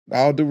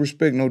All due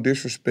respect, no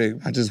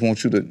disrespect. I just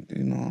want you to,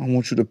 I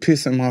want you to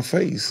piss in my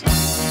face.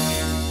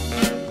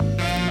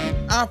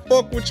 I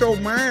fuck with your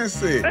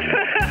mindset.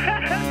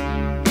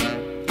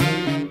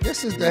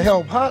 This is the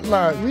help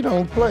hotline. We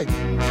don't play.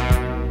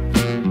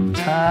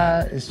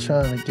 Ty is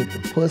trying to get the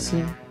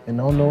pussy and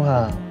don't know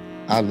how.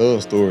 I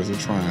love stories of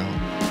triumph.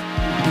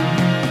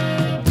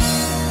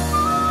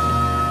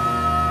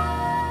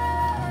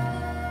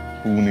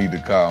 Who need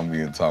to call me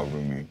and talk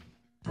with me?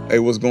 Hey,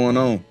 what's going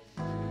on?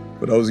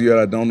 For those of you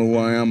that don't know who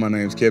I am, my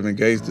name's Kevin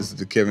Gates. This is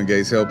the Kevin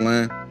Gates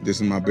Helpline. This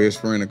is my best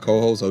friend and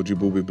co-host, OG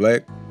Boobie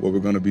Black. What we're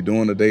going to be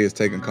doing today is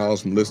taking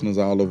calls from listeners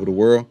all over the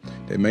world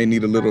that may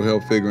need a little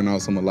help figuring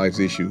out some of life's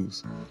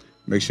issues.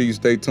 Make sure you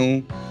stay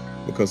tuned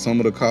because some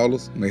of the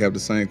callers may have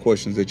the same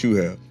questions that you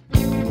have.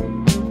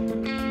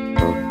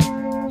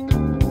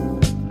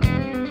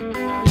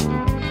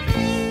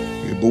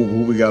 Hey, Boo,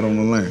 who we got on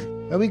the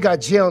line? And we got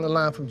Jay on the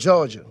line from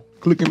Georgia.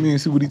 Click at me and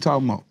see what he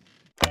talking about.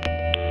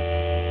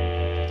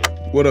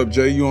 What up,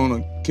 Jay? You on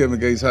a Kevin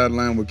Gates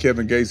hotline with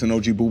Kevin Gates and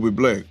OG Boobie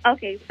Black.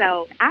 Okay,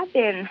 so I've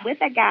been with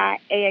a guy,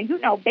 and,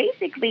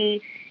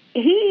 basically,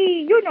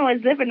 he,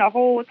 is living a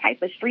whole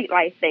type of street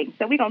life thing.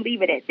 So we're going to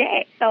leave it at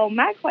that. So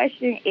my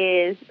question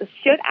is,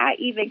 should I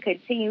even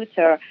continue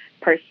to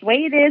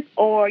pursue this,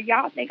 or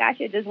y'all think I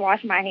should just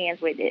wash my hands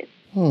with this?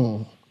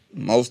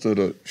 Most of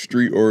the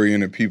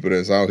street-oriented people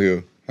that's out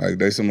here, like,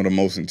 they some of the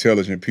most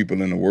intelligent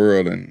people in the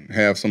world and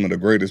have some of the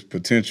greatest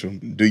potential.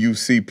 Do you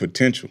see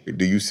potential?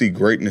 Do you see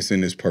greatness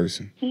in this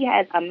person? He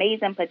has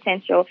amazing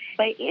potential,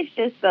 but it's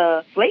just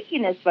the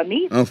flakiness for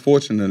me.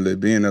 Unfortunately,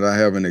 being that I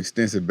have an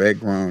extensive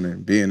background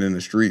and being in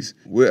the streets,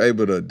 we're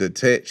able to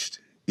detach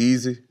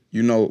easy.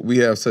 We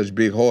have such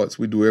big hearts.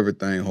 We do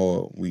everything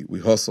hard. We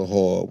hustle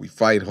hard. We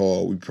fight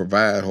hard. We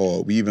provide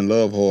hard. We even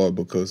love hard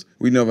because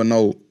we never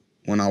know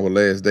when our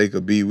last day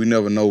could be. We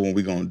never know when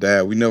we're going to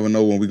die. We never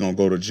know when we're going to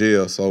go to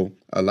jail. So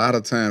a lot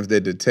of times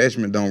that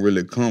detachment don't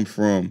really come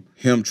from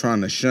him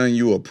trying to shun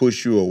you or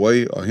push you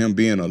away or him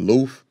being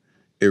aloof.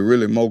 It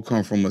really more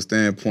come from a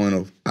standpoint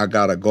of I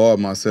got to guard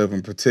myself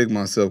and protect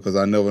myself because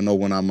I never know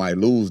when I might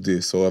lose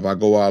this. So if I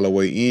go all the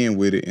way in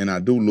with it and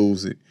I do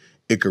lose it,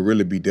 it could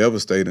really be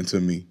devastating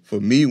to me. For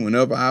me,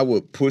 whenever I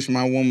would push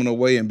my woman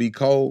away and be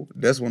cold,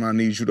 that's when I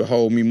need you to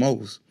hold me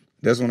most.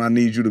 That's when I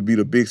need you to be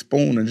the big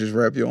spoon and just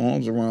wrap your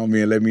arms around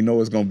me and let me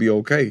know it's going to be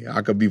okay.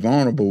 I could be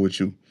vulnerable with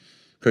you.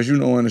 Because, in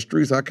the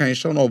streets, I can't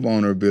show no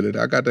vulnerability.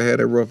 I got to have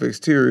that rough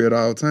exterior at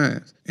all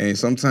times. And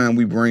sometimes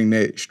we bring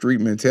that street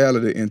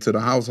mentality into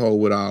the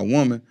household with our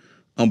woman,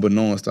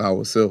 unbeknownst to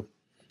ourselves.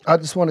 I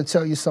just want to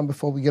tell you something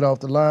before we get off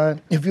the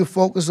line. If you're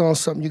focused on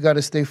something, you got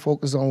to stay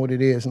focused on what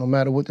it is, no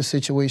matter what the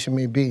situation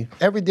may be.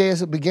 Every day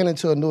is a beginning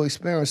to a new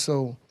experience,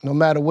 so no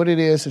matter what it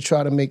is, to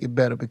try to make it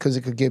better because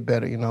it could get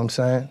better, you know what I'm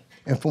saying?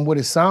 And from what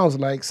it sounds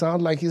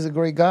like he's a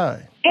great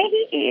guy. And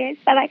he is.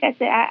 But like I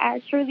said,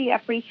 I truly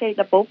appreciate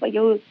the both of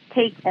you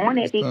take on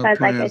it because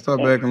stop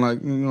acting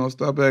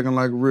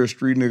like a real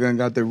street nigga and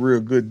got that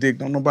real good dick.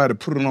 Don't nobody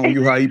put it on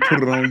you how he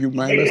put it on you,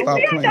 man. Let's stop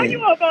playing. No, you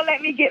won't gonna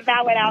let me get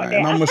by without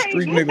that. I'm a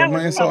street nigga,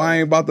 man, so I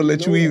ain't about to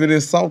let you even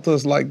insult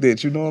us like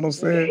that. You know what I'm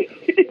saying?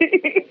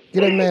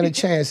 Give that man a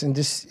chance and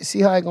just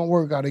see how it gonna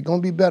work out. It's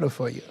gonna be better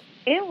for you.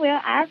 It will.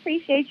 I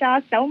appreciate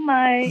y'all so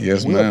much.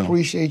 Yes, ma'am. We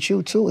appreciate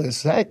you, too.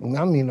 Exactly.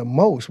 I mean, the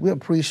most. We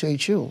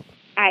appreciate you. All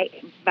right.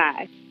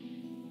 Bye.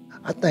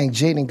 I think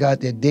Jaden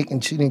got that dick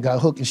and she done got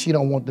hooked and she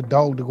don't want the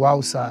dog to go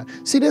outside.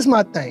 See, this is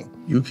my thing.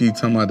 You keep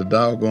talking about the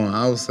dog going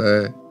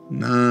outside.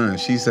 Nah,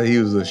 she said he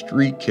was a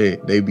street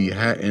cat. They be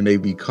hot and they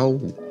be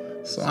cold.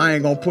 So I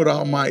ain't gonna put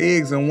all my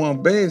eggs in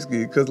one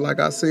basket because like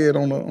I said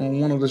on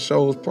one of the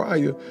shows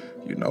prior,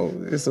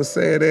 it's a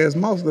sad-ass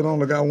mouse that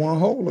only got one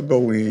hole to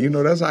go in.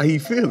 That's how he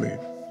feeling.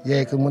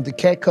 Yeah, because when the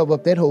cat cover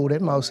up that hole,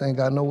 that mouse ain't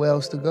got nowhere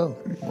else to go.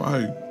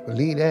 Right.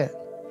 Believe that.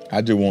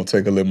 I just want to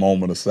take a little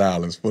moment of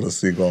silence for the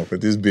cigar because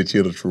this bitch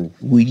hear the truth.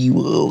 Who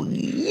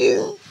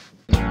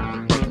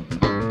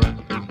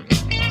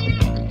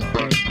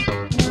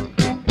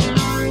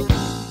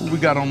we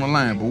got on the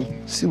line, boo?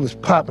 See what's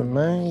popping,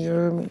 man. You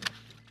heard me?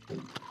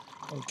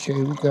 Okay,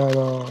 we got,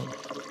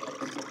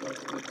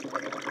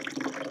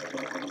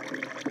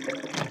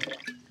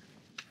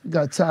 We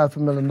got Ty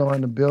from Illinois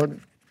in the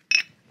building.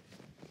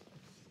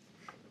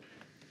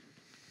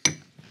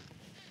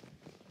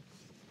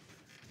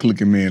 Click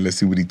him in. Let's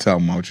see what he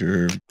talking about. You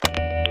heard?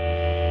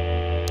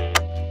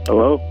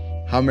 Hello?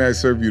 How may I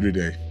serve you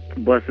today?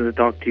 Blessed to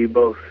talk to you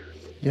both.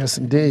 Yes,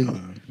 indeed.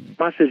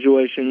 My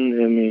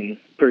situation,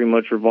 pretty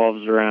much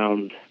revolves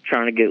around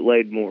trying to get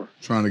laid more.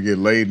 Trying to get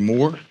laid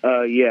more?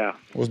 Yeah.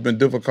 What's been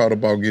difficult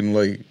about getting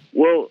laid?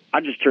 Well,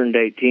 I just turned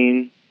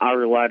 18. I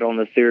relied on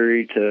the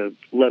theory to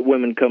let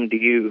women come to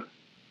you.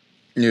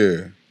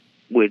 Yeah.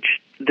 Which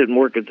didn't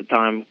work at the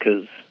time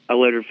because I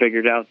later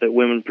figured out that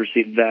women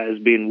perceive that as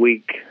being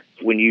weak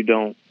when you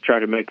don't try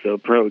to make the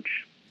approach.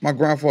 My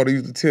grandfather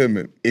used to tell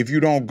me, if you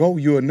don't go,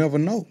 you'll never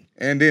know.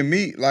 And then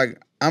me,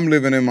 I'm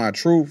living in my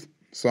truth,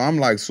 so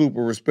I'm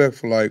super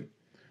respectful, like,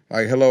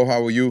 hello,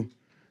 how are you?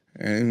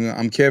 And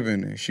I'm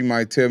Kevin. And she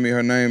might tell me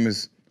her name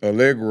is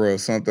Allegra or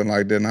something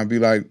like that, and I'd be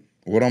like,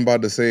 what I'm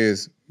about to say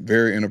is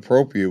very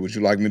inappropriate. Would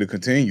you like me to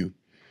continue?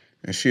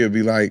 And she'll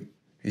be like,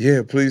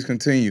 yeah, please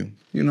continue.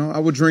 You know, I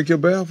would drink your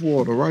bath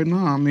water right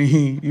now. I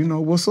mean, you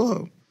know, what's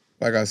up?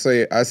 Like I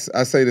say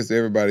this to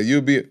everybody.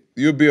 You'll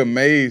be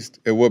amazed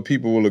at what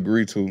people will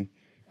agree to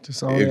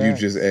if you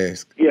just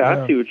ask. Yeah,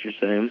 I see what you're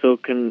saying. So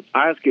can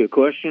I ask you a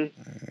question?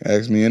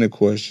 Ask me any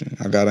question.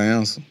 I got an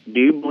answer. Do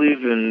you believe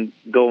in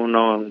going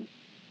on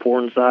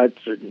porn sites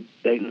or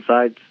dating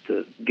sites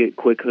to get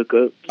quick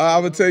hookups? I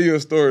will tell you a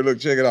story. Look,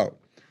 check it out.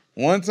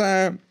 One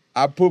time,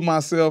 I took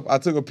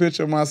a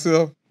picture of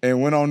myself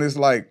and went on this,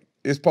 like,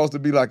 it's supposed to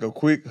be like a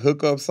quick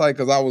hookup site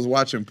because I was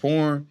watching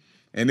porn,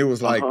 and it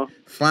was like,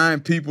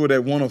 find people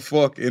that want to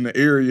fuck in the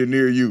area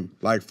near you,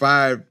 like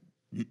 5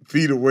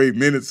 feet away,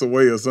 minutes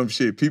away or some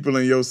shit. People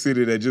in your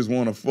city that just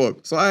want to fuck.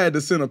 So I had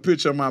to send a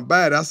picture of my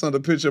body. I sent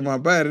a picture of my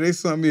body. They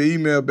sent me an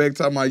email back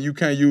talking about you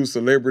can't use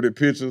celebrity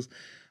pictures.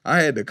 I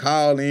had to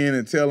call in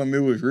and tell them it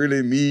was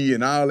really me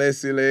and all that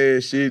silly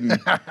ass shit. And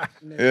yeah,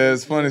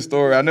 it's a funny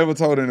story. I never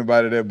told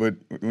anybody that, but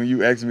when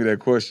you asked me that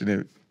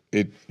question,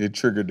 it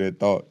triggered that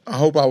thought. I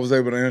hope I was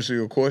able to answer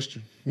your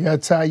question. Yeah,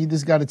 Ty, you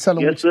just got to tell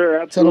them,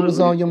 tell them what's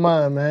on your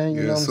mind, man.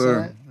 You know what I'm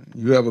saying?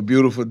 You have a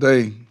beautiful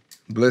day.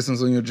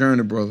 Blessings on your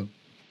journey, brother.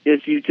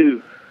 Yes, you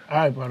too. All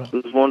right, brother.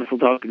 It was wonderful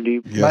talking to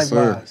you. Yes,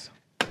 likewise.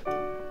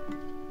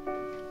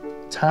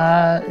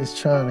 Ty is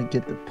trying to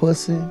get the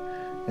pussy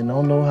and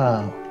don't know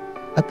how.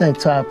 I think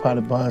Ty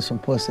probably buying some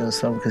pussy or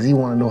something because he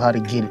want to know how to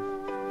get it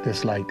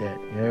just like that.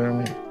 You know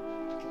what I mean?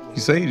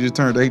 You say you just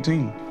turned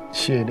 18.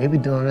 Shit, they be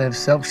doing that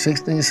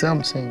 16,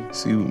 17.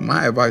 See,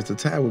 my advice to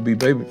Ty would be,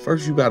 baby,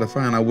 first you got to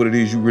find out what it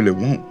is you really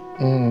want.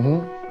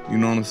 Mm-hmm. You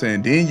know what I'm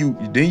saying? Then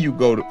you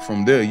go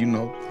from there, you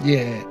know.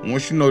 Yeah.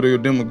 Once you know their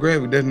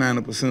demographic, that's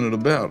 90% of the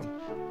battle.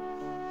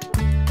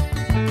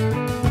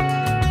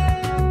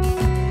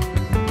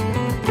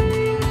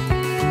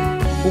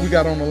 Who we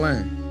got on the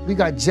line? We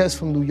got Jess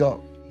from New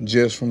York.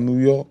 Jess from New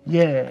York?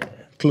 Yeah.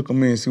 Click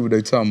them in and see what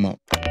they talking about.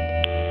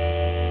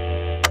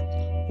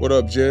 What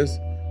up, Jess?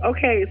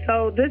 Okay,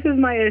 so this is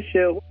my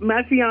issue.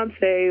 My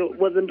fiance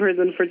was in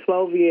prison for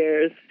 12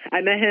 years.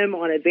 I met him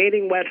on a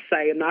dating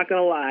website, I'm not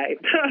going to lie.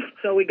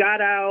 So we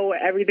got out.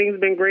 Everything's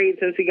been great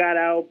since he got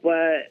out,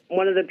 but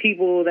one of the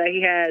people that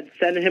he had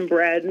sending him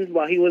bread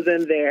while he was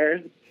in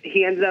there,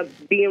 he ended up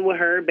being with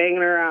her, banging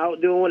her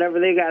out, doing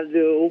whatever they got to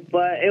do,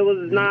 but it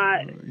was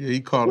not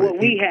he caught what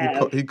we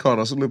have. He caught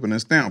us slipping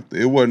and stamped.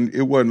 It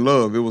wasn't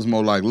love. It was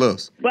more like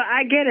lust. But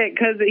I get it,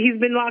 because he's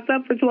been locked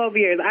up for 12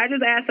 years. I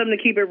just asked him to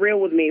keep it real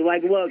with me.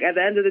 Like, look, at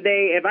the end of the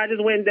day, if I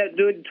just went and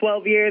did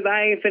 12 years,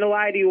 I ain't finna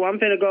lie to you. I'm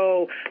finna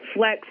go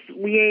flex.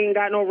 We ain't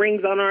got no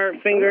rings on our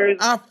fingers.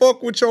 I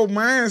fuck with your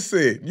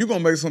mindset. You gonna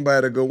make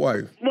somebody a good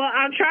wife. Well,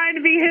 I'm trying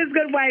to be his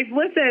good wife.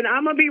 Listen,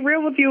 I'm gonna be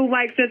real with you.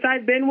 Like, since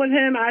I've been with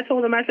him, I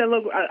told him, I said,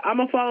 look, I'm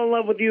gonna fall in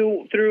love with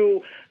you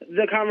through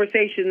the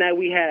conversation that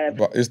we have.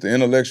 But it's the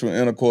intellectual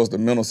intercourse, the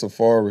mental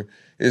safari.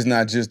 It's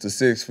not just the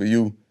sex for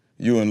you.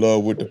 You in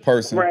love with the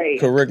person. Right.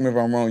 Correct me if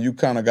I'm wrong. You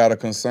kind of got a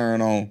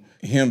concern on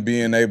him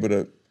being able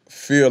to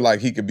feel like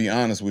he could be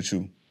honest with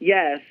you.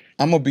 Yes.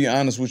 I'm gonna be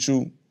honest with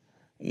you.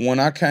 When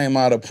I came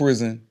out of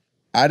prison,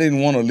 I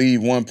didn't want to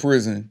leave one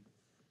prison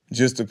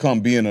just to come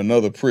be in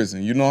another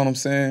prison. You know what I'm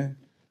saying?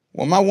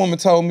 When my woman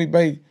told me,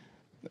 babe,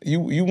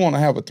 you want to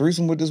have a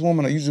threesome with this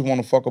woman or you just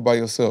want to fuck her by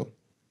yourself?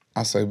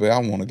 I say, babe, I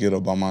want to get her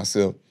by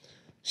myself.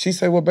 She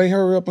say, well, babe,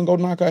 hurry up and go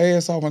knock her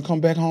ass off and come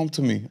back home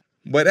to me.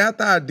 But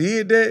after I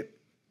did that,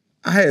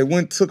 I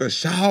had took a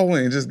shower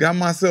and just got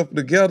myself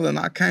together and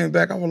I came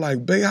back. I was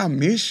like, babe, I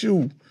miss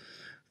you.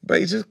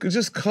 Babe,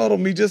 just cuddle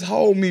me, just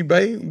hold me,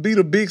 babe. Be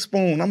the big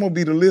spoon. I'm going to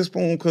be the little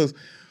spoon because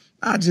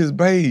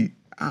babe,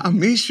 I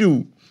miss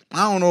you.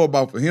 I don't know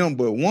about for him,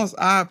 but once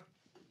I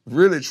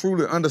really,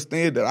 truly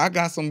understand that I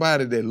got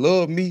somebody that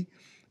love me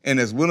and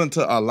is willing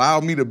to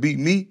allow me to be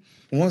me,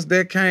 once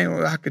that came,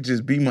 I could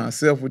just be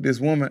myself with this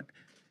woman.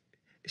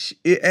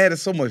 It added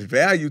so much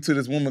value to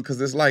this woman because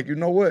it's like, you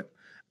know what?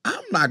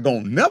 I'm not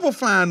going to never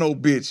find no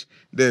bitch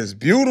that's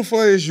beautiful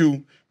as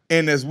you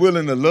and that's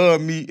willing to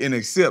love me and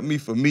accept me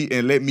for me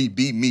and let me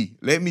be me.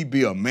 Let me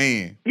be a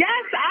man. Yes,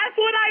 that's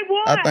what I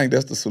want. I think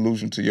that's the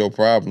solution to your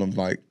problem,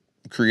 like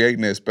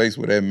creating that space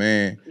with that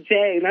man.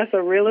 Jay, that's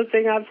the realest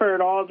thing I've heard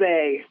all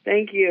day.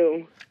 Thank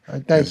you.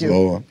 Thank you.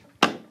 Lord.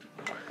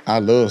 I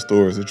love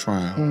stories of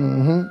triumph.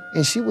 Mm-hmm.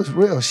 And she was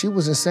real. She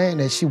wasn't saying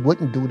that she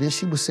wouldn't do this.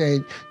 She was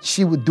saying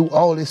she would do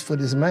all this for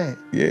this man.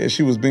 Yeah,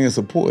 she was being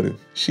supportive.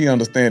 She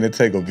understand it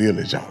take a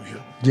village out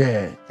here.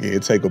 Yeah. Yeah,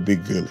 it take a big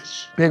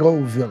village. Big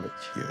old village.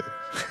 Yeah.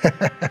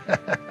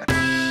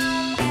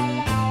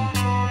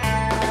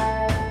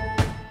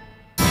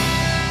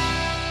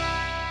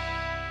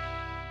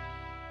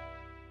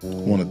 I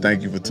want to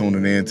thank you for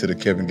tuning in to the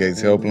Kevin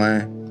Gates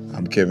Helpline.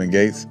 I'm Kevin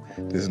Gates.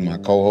 This is my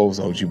co-host,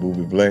 OG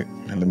Boobie Black.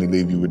 And let me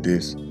leave you with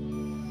this.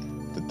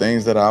 The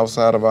things that are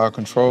outside of our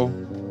control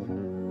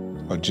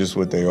are just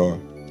what they are,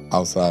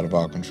 outside of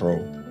our control.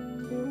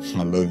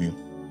 I love you.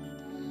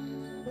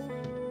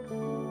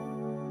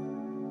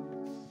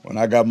 When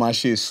I got my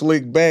shit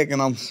slicked back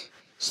and I'm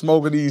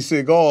smoking these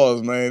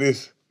cigars, man,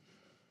 it's,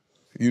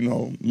 you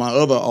know, my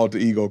other alter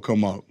ego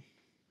come out.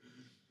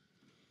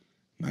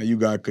 Now you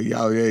got,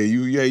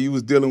 you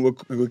was dealing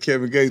with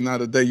Kevin Gates. Now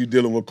today you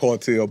dealing with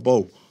Cartel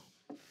Bo.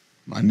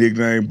 My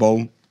nickname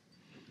Bo.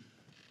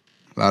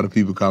 A lot of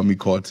people call me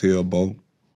Cartel Bo.